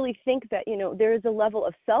also really think that, there is a level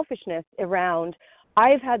of selfishness around,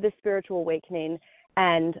 I've had this spiritual awakening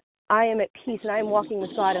and I am at peace and I am walking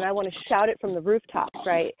with God and I want to shout it from the rooftops,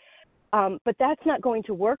 right? But that's not going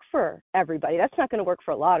to work for everybody. That's not going to work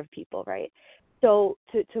for a lot of people, right? So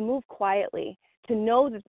to move quietly, to know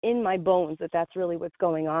that in my bones that that's really what's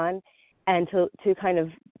going on, and to kind of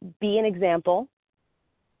be an example,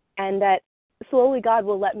 and that slowly God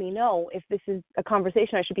will let me know if this is a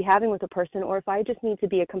conversation I should be having with a person or if I just need to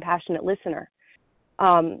be a compassionate listener.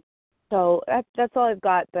 So that's all I've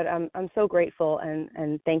got, but I'm so grateful,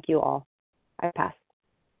 and thank you all. I pass.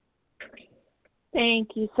 Thank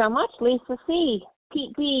you so much, Lisa C.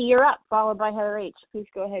 Pete B., you're up, followed by Heather H. Please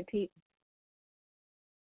go ahead, Pete.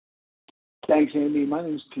 Thanks, Amy. My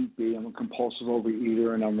name is Pete B. I'm a compulsive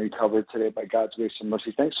overeater, and I'm recovered today by God's grace and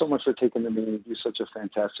mercy. Thanks so much for taking the minute to do such a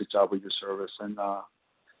fantastic job with your service. And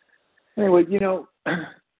anyway,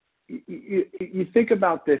 you think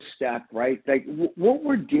about this step, right? Like what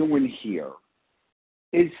we're doing here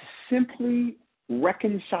is simply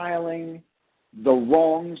reconciling the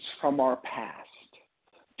wrongs from our past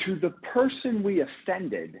to the person we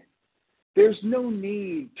offended. There's no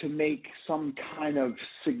need to make some kind of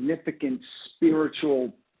significant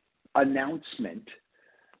spiritual announcement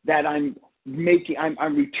that I'm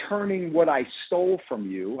returning what I stole from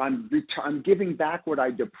you. I'm giving back what I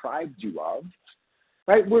deprived you of.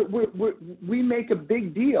 Right? We make a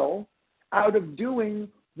big deal out of doing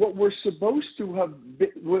what we're supposed to have,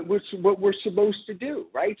 what we're supposed to do.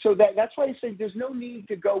 Right? So that's why I say there's no need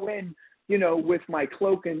to go in, with my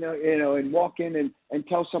cloak and and walk in and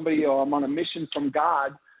tell somebody, I'm on a mission from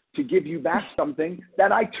God to give you back something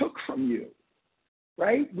that I took from you.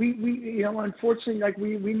 Right? We unfortunately, like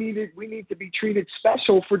we need to be treated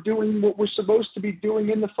special for doing what we're supposed to be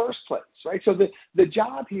doing in the first place. Right? So the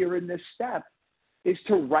job here in this step is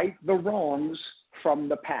to right the wrongs from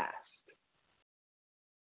the past.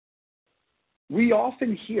 We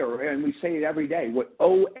often hear, and we say it every day, what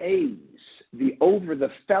OAs, the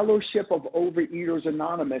Fellowship of Overeaters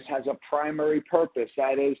Anonymous, has a primary purpose.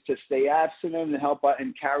 That is to stay abstinent and help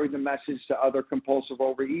and carry the message to other compulsive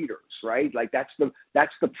overeaters, right? Like that's the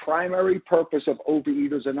primary purpose of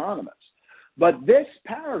Overeaters Anonymous. But this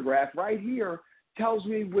paragraph right here tells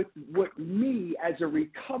me what me as a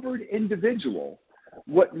recovered individual,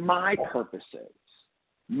 what my purpose is.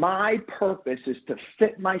 My purpose is to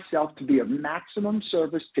fit myself to be of maximum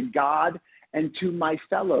service to God and to my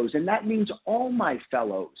fellows. And that means all my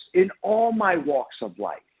fellows in all my walks of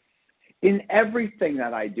life, in everything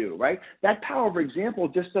that I do, right? That power of example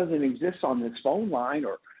just doesn't exist on this phone line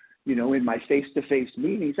or, in my face-to-face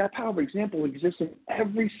meetings. That power of example exists in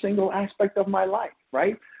every single aspect of my life,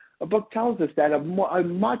 right? A book tells us that a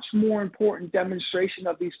much more important demonstration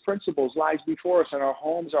of these principles lies before us in our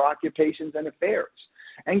homes, our occupations, and affairs.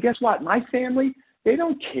 And guess what? My family, they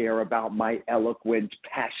don't care about my eloquent,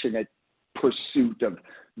 passionate pursuit of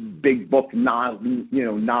big book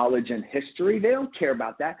knowledge and history. They don't care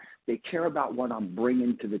about that. They care about what I'm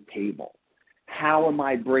bringing to the table. How am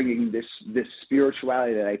I bringing this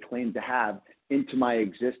spirituality that I claim to have into my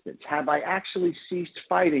existence? Have I actually ceased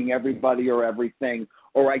fighting everybody or everything,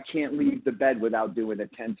 or I can't leave the bed without doing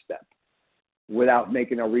a 10-step, without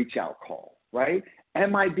making a reach-out call, right?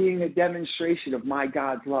 Am I being a demonstration of my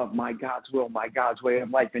God's love, my God's will, my God's way of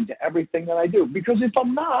life into everything that I do? Because if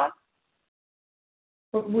I'm not,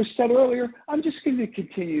 what was said earlier, I'm just going to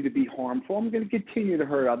continue to be harmful. I'm going to continue to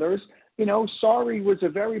hurt others. Sorry was a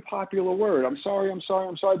very popular word. I'm sorry,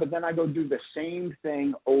 but then I go do the same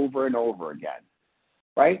thing over and over again,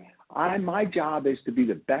 right? My job is to be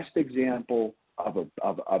the best example of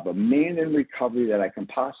a man in recovery that I can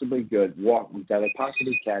possibly can, walking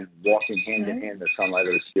hand in hand the sunlight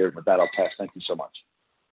of the Spirit. With that, I'll pass. Thank you so much.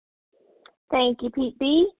 Thank you, Pete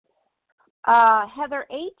B. Heather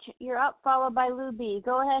H., you're up, followed by Lou B.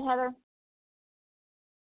 Go ahead, Heather.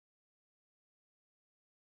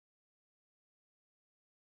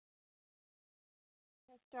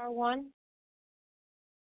 Star 1.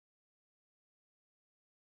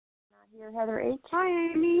 Not You're Heather H.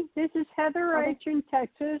 Hi, Amy. This is Heather Okay. H. in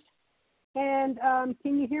Texas. And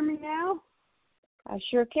can you hear me now? I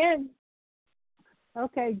sure can.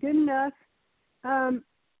 Okay, good enough.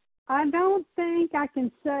 I don't think I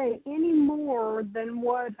can say any more than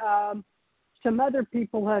what some other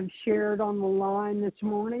people have shared on the line this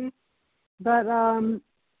morning. But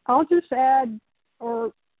I'll just add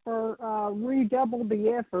or redouble the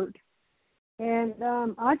effort. And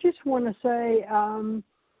I just want to say,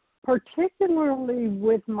 particularly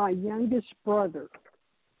with my youngest brother,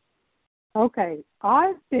 okay,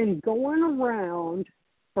 I've been going around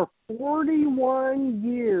for 41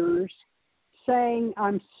 years saying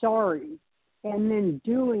I'm sorry and then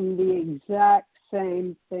doing the exact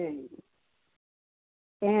same thing.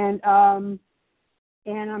 And I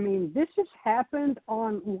mean, this has happened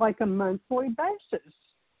on like a monthly basis,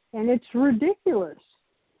 and it's ridiculous.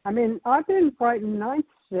 I mean, I've been writing 9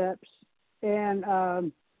 steps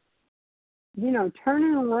and,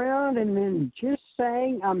 turning around and then just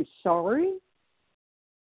saying I'm sorry.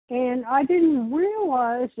 And I didn't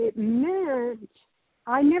realize it meant,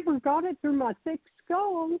 I never got it through my thick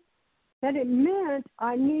skull, that it meant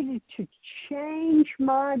I needed to change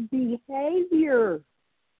my behavior.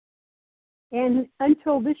 And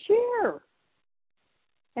until this year.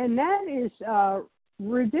 And that is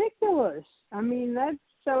ridiculous. I mean, that's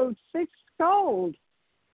so thick-skulled.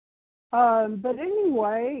 But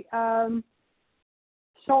anyway,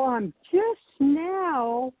 so I'm just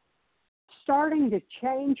now starting to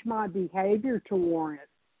change my behavior toward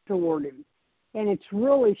him. And it's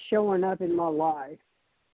really showing up in my life.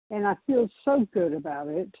 And I feel so good about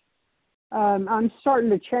it. I'm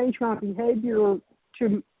starting to change my behavior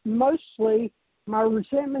to mostly my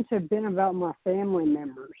resentments have been about my family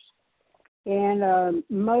members. And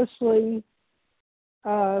mostly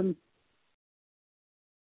I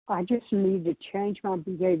just need to change my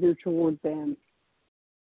behavior toward them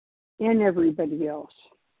and everybody else.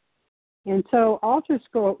 And so I'll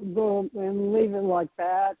just go and leave it like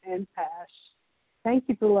that and pass. Thank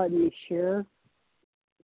you for letting me share.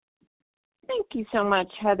 Thank you so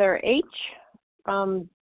much, Heather H. from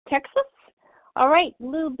Texas. All right,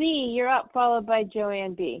 Lou B., you're up, followed by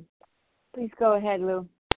Joanne B. Please go ahead, Lou.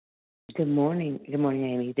 Good morning. Good morning,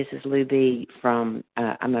 Amy. This is Lou B. from,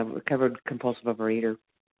 I'm a recovered compulsive overeater,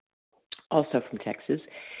 also from Texas.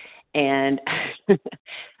 And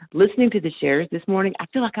listening to the shares this morning, I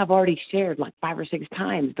feel like I've already shared like 5 or 6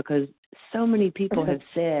 times because so many people have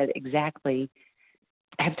said exactly,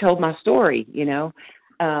 have told my story,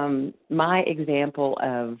 My example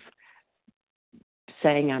of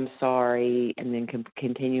saying I'm sorry and then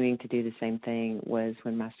continuing to do the same thing was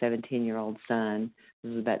when my 17-year-old son,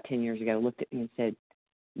 this was about 10 years ago, looked at me and said,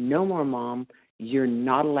 "No more, Mom. You're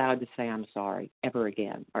not allowed to say I'm sorry ever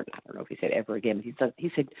again." Or I don't know if he said ever again, but he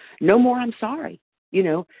said, "No more I'm sorry.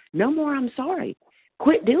 No more I'm sorry.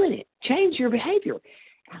 Quit doing it. Change your behavior."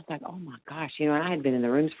 I was like, oh, my gosh, and I had been in the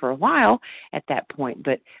rooms for a while at that point.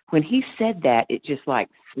 But when he said that, it just, like,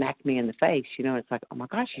 smacked me in the face. It's like, oh, my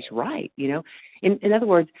gosh, he's right, In other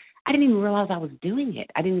words, I didn't even realize I was doing it.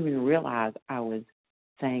 I didn't even realize I was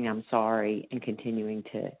saying I'm sorry and continuing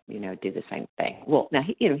to, do the same thing. Well, now,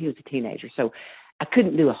 he was a teenager, so I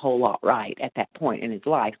couldn't do a whole lot right at that point in his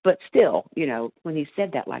life. But still, when he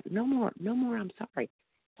said that, like, no more, I'm sorry.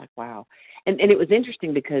 It's like, wow. And it was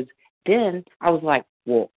interesting because then I was like,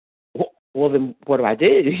 well, then what do I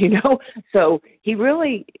do? So he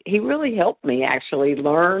really helped me actually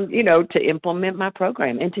learn, to implement my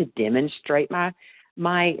program and to demonstrate my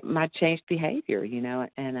changed behavior,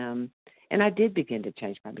 and I did begin to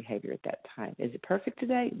change my behavior at that time. Is it perfect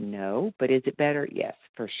today? No, but is it better? Yes,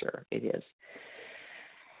 for sure, it is.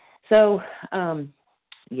 So,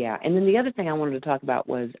 yeah. And then the other thing I wanted to talk about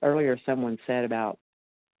was earlier someone said about,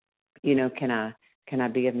 can I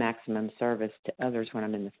be of maximum service to others when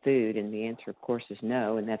I'm in the food? And the answer, of course, is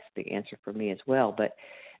no, and that's the answer for me as well. But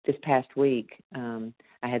this past week, I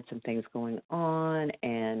had some things going on,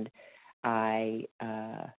 and I,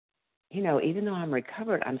 even though I'm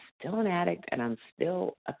recovered, I'm still an addict, and I'm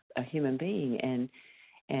still a human being,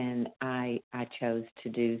 and I chose to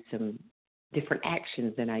do some different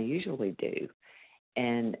actions than I usually do.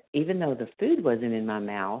 And even though the food wasn't in my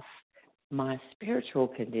mouth, my spiritual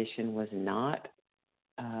condition was not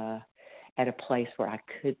at a place where I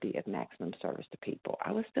could be of maximum service to people.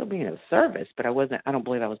 I was still being of service, but I don't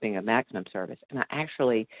believe I was being of maximum service. And I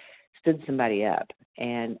actually stood somebody up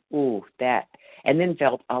and then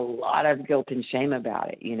felt a lot of guilt and shame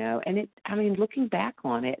about it, And looking back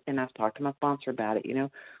on it, and I've talked to my sponsor about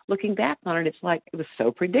it, looking back on it, it's like it was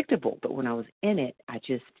so predictable. But when I was in it,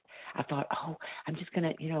 I thought, oh, I'm just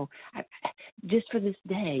going to, just for this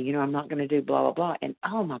day, I'm not going to do blah, blah, blah. And,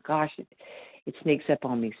 oh, my gosh, it sneaks up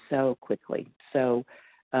on me so quickly. So,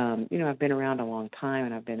 I've been around a long time,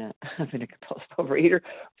 and I've been a compulsive overeater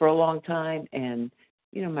for a long time, and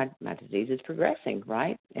my disease is progressing,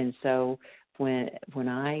 right? And so when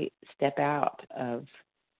I step out of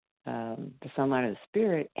the sunlight of the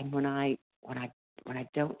Spirit, and when I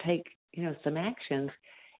don't take some actions,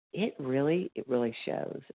 it really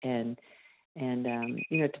shows. And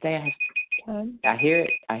today I hear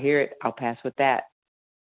it. I'll pass with that.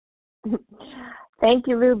 Thank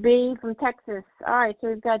you, Lou B. from Texas. All right, so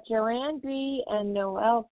we've got Joanne B. and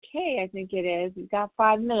Noel K., I think it is. We've got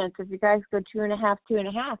 5 minutes. If you guys go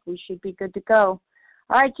 2.5, we should be good to go.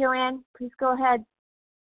 All right, Joanne, please go ahead.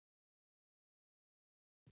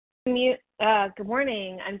 Good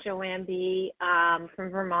morning. I'm Joanne B.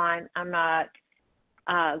 From Vermont. I'm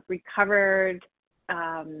a recovered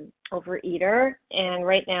overeater, and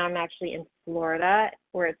right now I'm actually in Florida,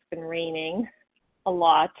 where it's been raining a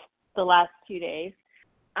lot the last 2 days.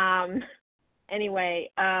 Anyway,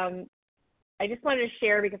 I just wanted to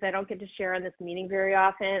share because I don't get to share on this meeting very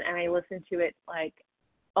often, and I listen to it like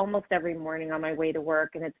almost every morning on my way to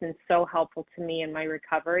work, and it's been so helpful to me in my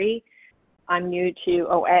recovery. I'm new to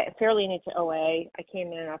OA, fairly new to OA. I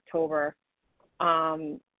came in October.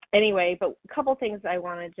 Anyway, but a couple things I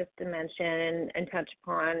wanted just to mention and touch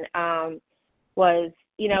upon was,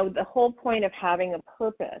 the whole point of having a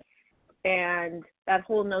purpose. And that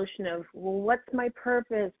whole notion of, well, what's my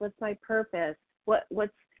purpose? What's my purpose?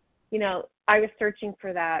 What's, I was searching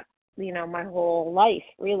for that, my whole life,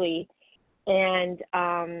 really. And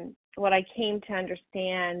what I came to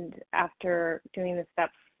understand after doing the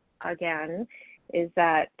steps again is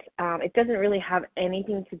that it doesn't really have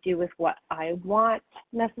anything to do with what I want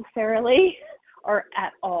necessarily or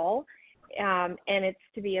at all. And it's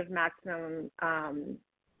to be of maximum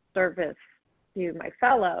service to my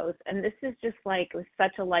fellows. And this is just like, it was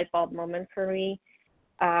such a light bulb moment for me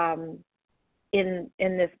in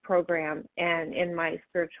this program and in my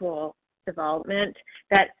spiritual development,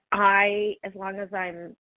 that as long as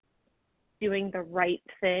I'm doing the right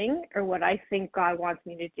thing or what I think God wants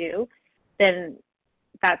me to do, then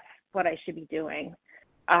that's what I should be doing.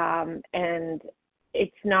 And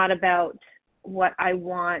it's not about what I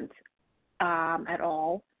want at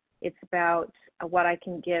all. It's about what I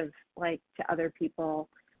can give, like, to other people,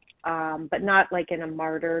 but not like in a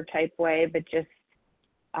martyr type way, but just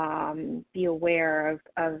be aware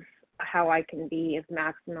of how I can be of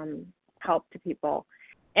maximum help to people.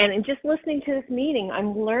 And in just listening to this meeting,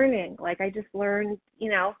 I'm learning. Like, I just learned,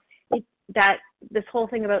 that this whole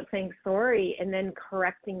thing about saying sorry and then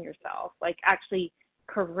correcting yourself, like actually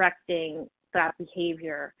correcting that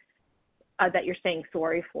behavior that you're saying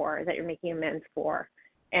sorry for, that you're making amends for.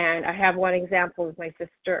 And I have one example of my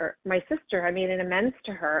sister, I made an amends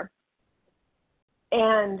to her.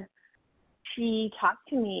 And she talked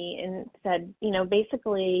to me and said,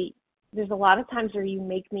 basically, there's a lot of times where you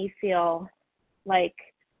make me feel like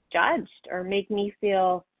judged or make me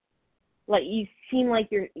feel like you seem like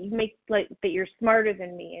you make like that you're smarter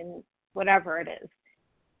than me and whatever it is.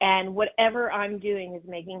 And whatever I'm doing is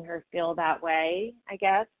making her feel that way, I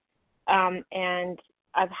guess. And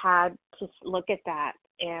I've had to look at that.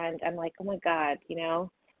 And I'm like, oh, my God,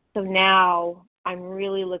 So now I'm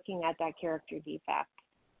really looking at that character defect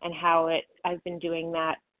and how I've been doing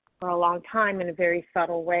that for a long time in very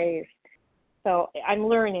subtle ways. So I'm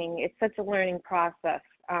learning. It's such a learning process.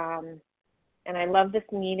 And I love this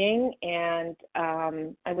meeting, and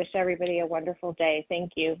I wish everybody a wonderful day.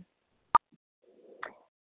 Thank you.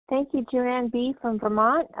 Thank you, Joanne B. from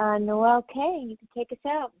Vermont. Noel K., you can take us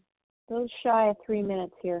out. A little shy of 3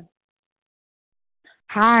 minutes here.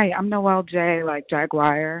 Hi, I'm Noel J., like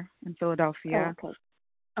Jaguar in Philadelphia. Oh,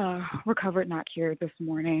 okay. Recovered, not cured this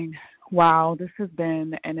morning. Wow, this has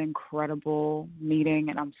been an incredible meeting,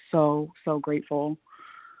 and I'm so, so grateful.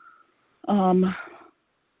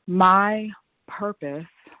 My purpose,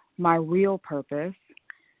 my real purpose,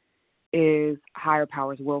 is higher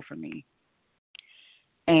power's will for me.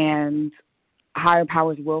 And higher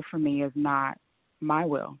power's will for me is not my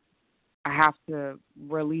will. I have to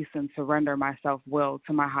release and surrender my self-will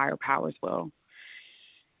to my higher power's will.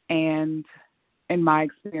 And in my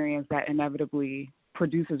experience, that inevitably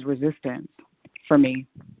produces resistance for me.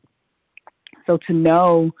 So to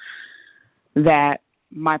know that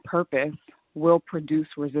my purpose will produce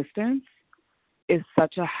resistance is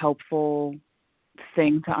such a helpful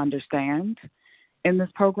thing to understand in this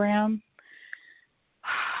program.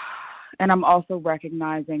 And I'm also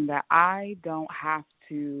recognizing that I don't have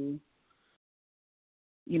to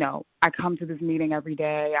you know, I come to this meeting every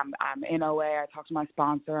day. I'm in OA. I talk to my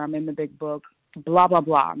sponsor. I'm in the big book, blah, blah,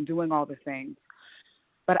 blah. I'm doing all the things.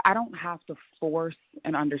 But I don't have to force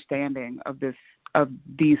an understanding of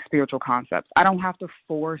these spiritual concepts. I don't have to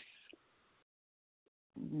force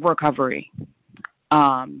recovery.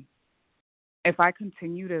 If I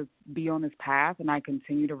continue to be on this path and I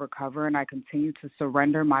continue to recover and I continue to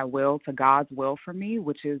surrender my will to God's will for me,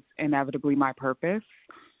 which is inevitably my purpose,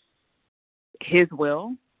 His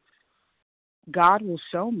will, God will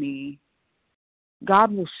show me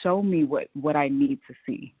what I need to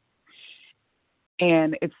see.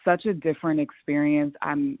 And it's such a different experience.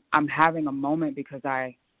 I'm having a moment because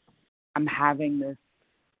I'm having this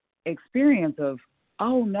experience of,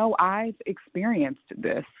 oh no, I've experienced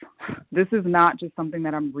this. This is not just something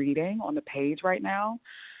that I'm reading on the page right now.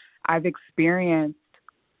 I've experienced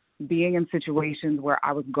being in situations where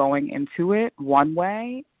I was going into it one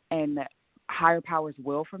way and higher power's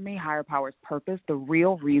will for me, higher power's purpose, the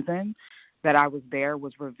real reason that I was there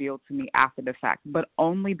was revealed to me after the fact, but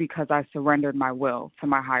only because I surrendered my will to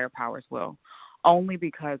my higher power's will, only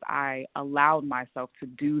because I allowed myself to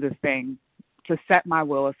do the thing, to set my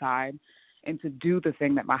will aside and to do the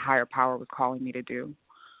thing that my higher power was calling me to do.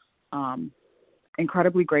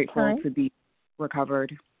 Incredibly grateful to be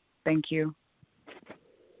recovered. Thank you.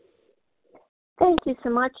 Thank you so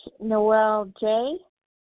much, Noelle J.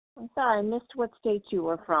 I'm sorry, I missed what state you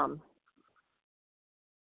were from.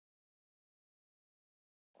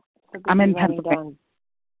 I'm in Pennsylvania.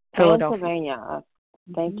 Pennsylvania.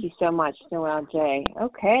 Thank you so much, Noelle J.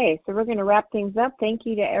 Okay, so we're going to wrap things up. Thank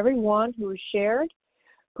you to everyone who has shared.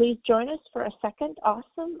 Please join us for a second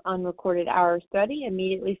awesome unrecorded hour study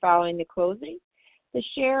immediately following the closing. The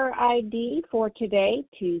share ID for today,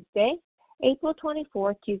 Tuesday, April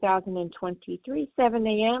 24, 2023, 7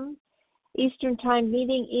 a.m. Eastern Time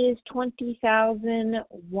meeting is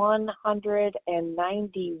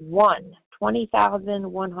 20,191.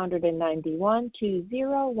 20,191,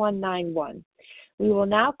 20191. We will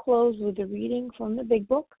now close with a reading from the Big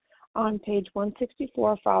Book on page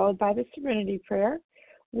 164, followed by the Serenity Prayer.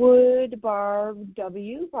 Would Barbara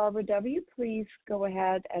W., please go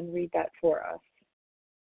ahead and read that for us.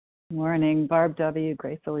 Morning, Barb W.,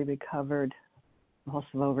 gratefully recovered,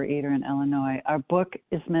 compulsive overeater in Illinois. Our book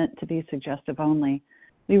is meant to be suggestive only.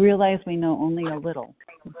 We realize we know only a little.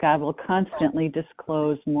 God will constantly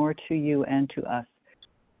disclose more to you and to us.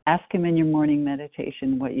 Ask Him in your morning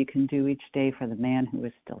meditation what you can do each day for the man who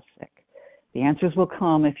is still sick. The answers will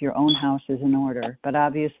come if your own house is in order, but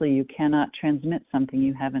obviously you cannot transmit something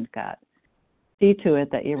you haven't got. See to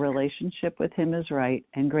it that your relationship with Him is right,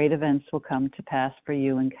 and great events will come to pass for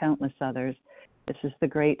you and countless others. This is the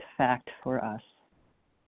great fact for us.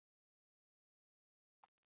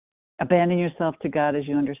 Abandon yourself to God as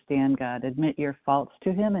you understand God. Admit your faults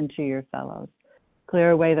to Him and to your fellows. Clear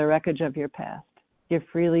away the wreckage of your past. Give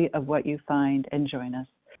freely of what you find and join us.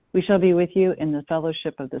 We shall be with you in the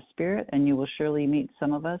fellowship of the Spirit, and you will surely meet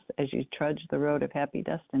some of us as you trudge the road of happy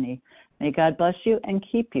destiny. May God bless you and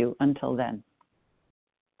keep you until then.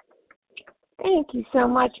 Thank you so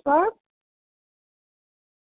much, Barb.